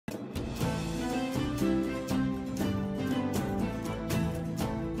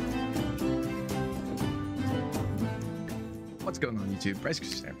What's going on YouTube? Bryce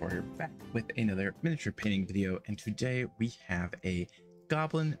Christian4 here, back with another miniature painting video, and today we have a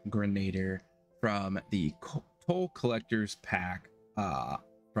Goblin Grenadier from the Toll Collectors pack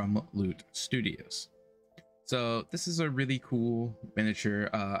from Loot Studios. So this is a really cool miniature.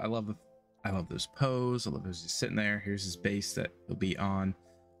 I love this pose. I love his just sitting there. Here's his base that he'll be on.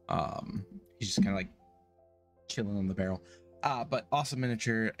 He's just kind of like chilling on the barrel. But awesome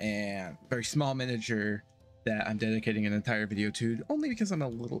miniature, and very small miniature that I'm dedicating an entire video to, only because I'm a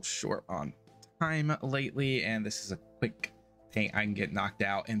little short on time lately, and this is a quick paint I can get knocked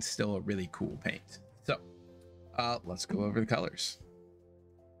out and still a really cool paint. So let's go over the colors.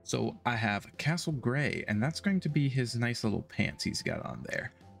 So I have Castle Gray, and that's going to be his nice little pants he's got on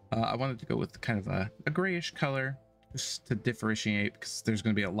there. I wanted to go with kind of a grayish color just to differentiate, because there's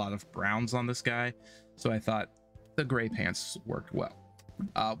going to be a lot of browns on this guy, so I thought the gray pants worked well.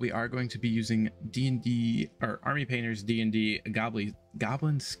 We are going to be using D&D, or Army Painter's D&D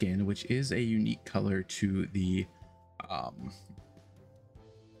Goblin Skin, which is a unique color to the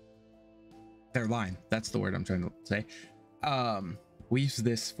their line. That's the word I'm trying to say. We used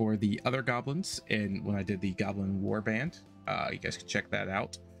this for the other goblins, and when I did the Goblin Warband, you guys can check that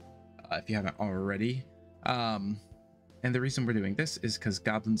out if you haven't already. And the reason we're doing this is because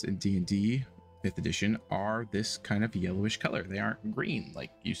goblins in D&D 5th edition are this kind of yellowish color. They aren't green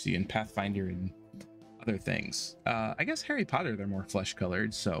like you see in Pathfinder and other things. I guess Harry Potter, they're more flesh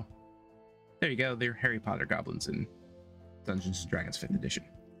colored, so there you go. They're Harry Potter goblins in Dungeons & Dragons 5th edition.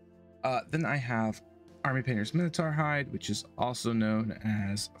 Then I have Army Painter's Minotaur Hide, which is also known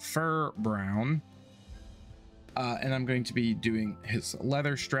as Fur Brown. And I'm going to be doing his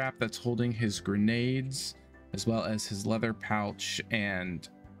leather strap that's holding his grenades, as well as his leather pouch, and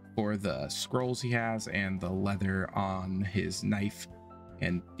for the scrolls he has, and the leather on his knife.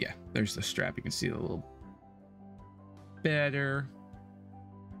 And yeah, there's the strap. You can see it a little better.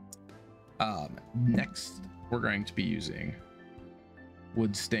 Next, we're going to be using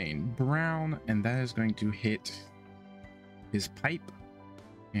Wood Stain Brown, and that is going to hit his pipe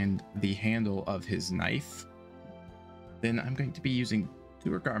and the handle of his knife. Then I'm going to be using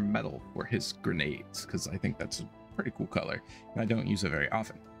Duergar Metal for his grenades, because I think that's a pretty cool color, and I don't use it very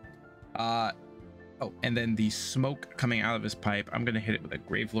often. Oh, and then the smoke coming out of his pipe, I'm going to hit it with a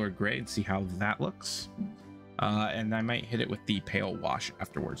Gravelord Gray and see how that looks. And I might hit it with the Pale Wash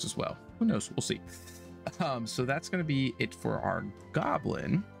afterwards as well. Who knows? We'll see. So that's going to be it for our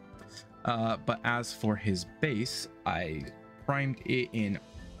Goblin. But as for his base, I primed it in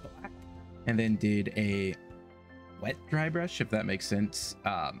black and then did a wet dry brush, if that makes sense,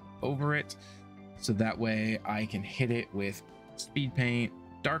 over it. So that way I can hit it with speed paint,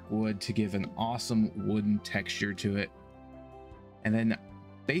 dark wood, to give an awesome wooden texture to it. And then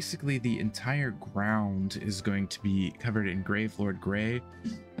basically the entire ground is going to be covered in Gravelord Gray.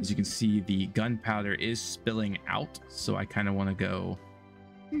 As you can see, the gunpowder is spilling out, so I kind of want to go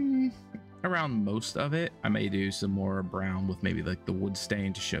around most of it. I may do some more brown with maybe like the wood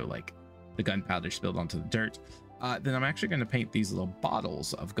stain to show like the gunpowder spilled onto the dirt. Then I'm actually going to paint these little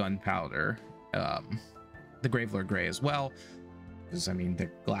bottles of gunpowder, the Gravelord Gray as well. Because I mean, the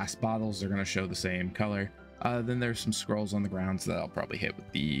glass bottles are going to show the same color. Then there's some scrolls on the ground that I'll probably hit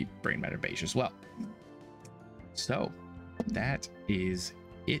with the Brain Matter Beige as well. So that is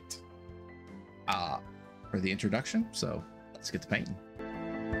it for the introduction. So let's get to painting.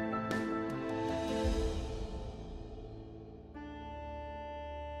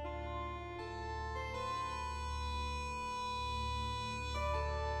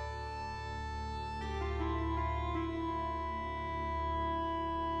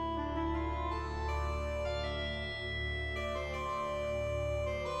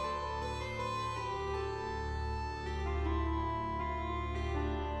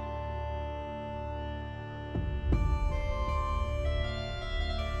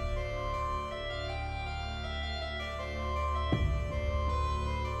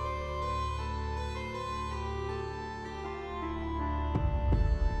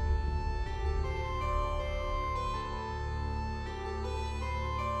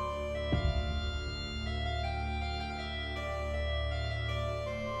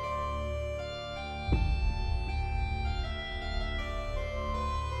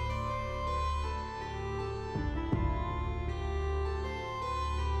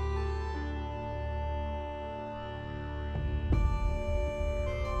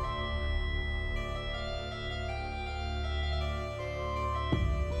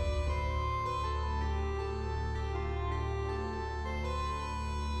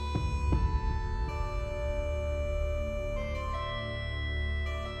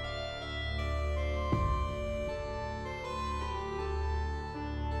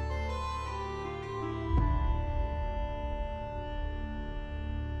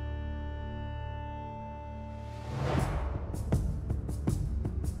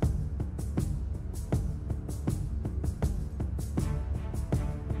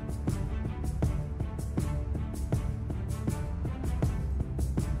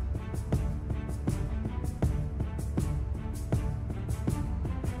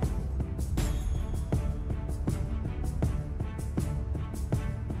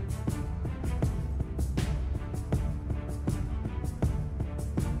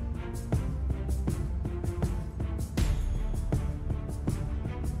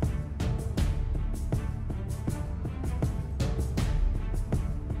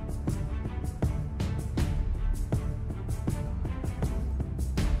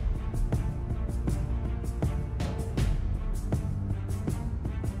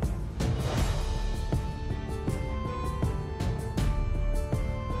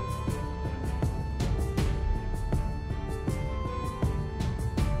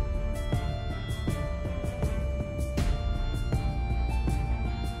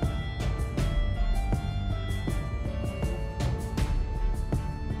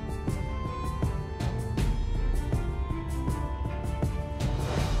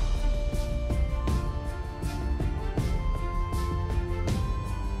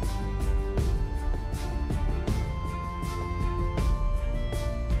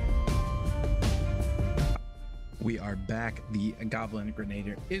 back. The Goblin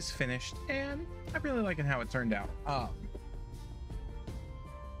Grenadier is finished, and I'm really liking how it turned out.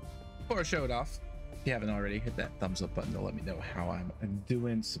 Before I show it off, if you haven't already, hit that thumbs up button to let me know how I'm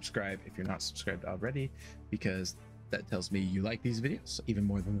doing. Subscribe if you're not subscribed already, because that tells me you like these videos even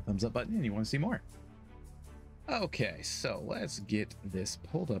more than the thumbs up button and you want to see more. Okay, so let's get this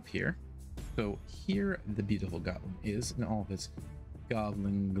pulled up here. So here the beautiful goblin is in all of its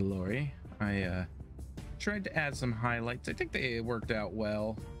goblin glory. I tried to add some highlights. I think they worked out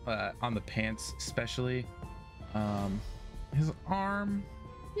well on the pants, especially. His arm,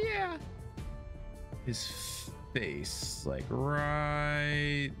 yeah. His face, like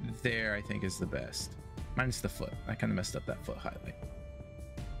right there, I think is the best. Minus the foot. I kind of messed up that foot highlight.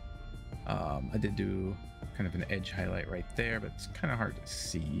 I did do kind of an edge highlight right there, but it's kind of hard to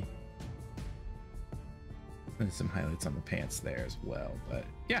see. And some highlights on the pants there as well, but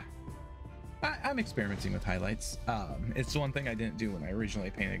yeah, I'm experimenting with highlights. It's one thing I didn't do when I originally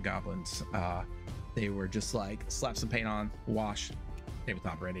painted goblins. They were just like slap some paint on, wash,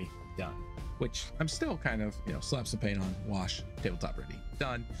 tabletop ready, done. Which I'm still kind of, you know, slap some paint on, wash, tabletop ready,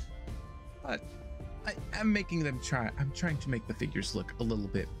 done. But I'm making them I'm trying to make the figures look a little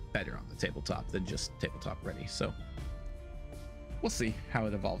bit better on the tabletop than just tabletop ready. So we'll see how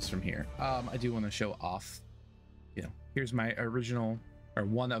it evolves from here. I do want to show off, you know, here's my original, or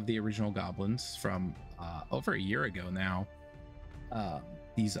one of the original goblins from over a year ago now.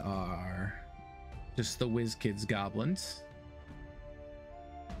 These are just the WizKids goblins.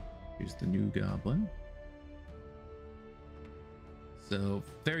 Here's the new goblin. So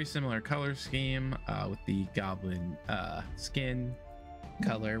very similar color scheme with the goblin skin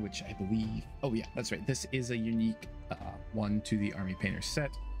color, which I believe, oh yeah, that's right, this is a unique one to the Army Painter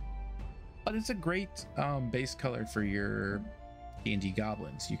set, but it's a great base color for your D&D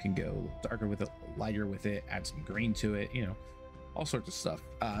goblins. You can go darker with it, lighter with it, add some green to it, you know, all sorts of stuff,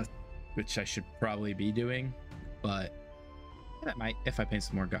 which I should probably be doing, but that might if I paint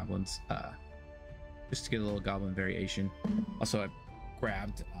some more goblins, just to get a little goblin variation. Also, I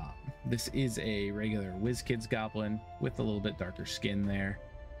grabbed this is a regular WizKids goblin with a little bit darker skin there.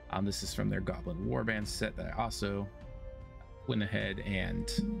 This is from their Goblin Warband set that I also went ahead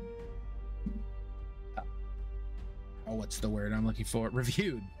and what's the word I'm looking for?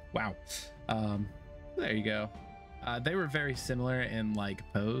 Reviewed. Wow. There you go. They were very similar in like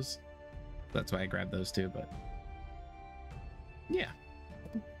pose. That's why I grabbed those two, but yeah.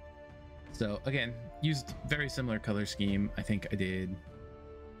 So again, used very similar color scheme. I think I did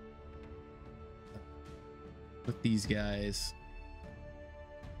with these guys.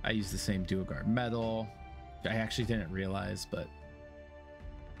 I used the same Duogar metal. I actually didn't realize, but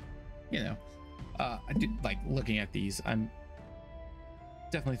you know, I did like looking at these. I'm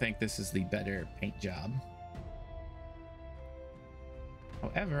definitely think this is the better paint job.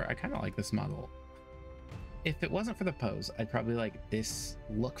 However, I kind of like this model. If it wasn't for the pose, I'd probably like this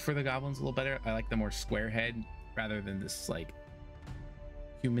look for the goblins a little better. I like the more square head rather than this like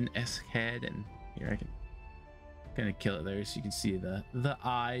human-esque head. And here I can kind of kill it there so you can see the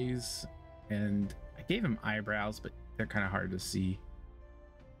eyes. And I gave him eyebrows, but they're kind of hard to see.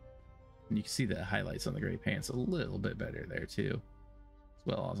 And you can see the highlights on the gray pants a little bit better there too, as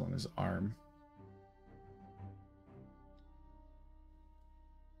well as on his arm.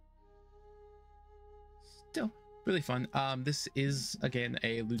 Still really fun. This is again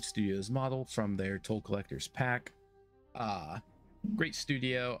a Loot Studios model from their Toll Collectors pack. Great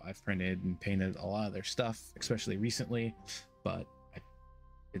studio. I've printed and painted a lot of their stuff, especially recently, but I've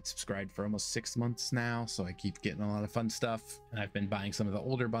been subscribed for almost 6 months now, so I keep getting a lot of fun stuff. And I've been buying some of the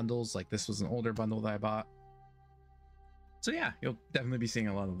older bundles, like this was an older bundle that I bought. So yeah, you'll definitely be seeing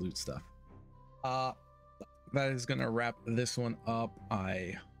a lot of loot stuff. That is gonna wrap this one up.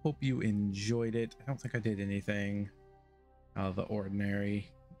 I hope you enjoyed it. I don't think I did anything out of the ordinary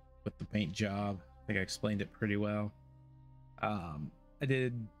with the paint job. I think I explained it pretty well. I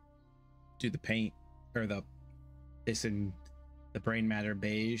did do the paint, or this in the brain matter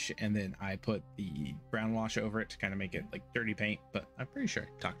beige, and then I put the brown wash over it to kind of make it like dirty paint, but I'm pretty sure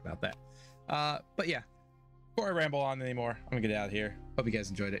I talked about that. But yeah, before I ramble on anymore, I'm gonna get out of here. Hope you guys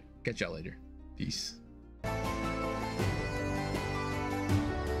enjoyed it. Catch y'all later. Peace.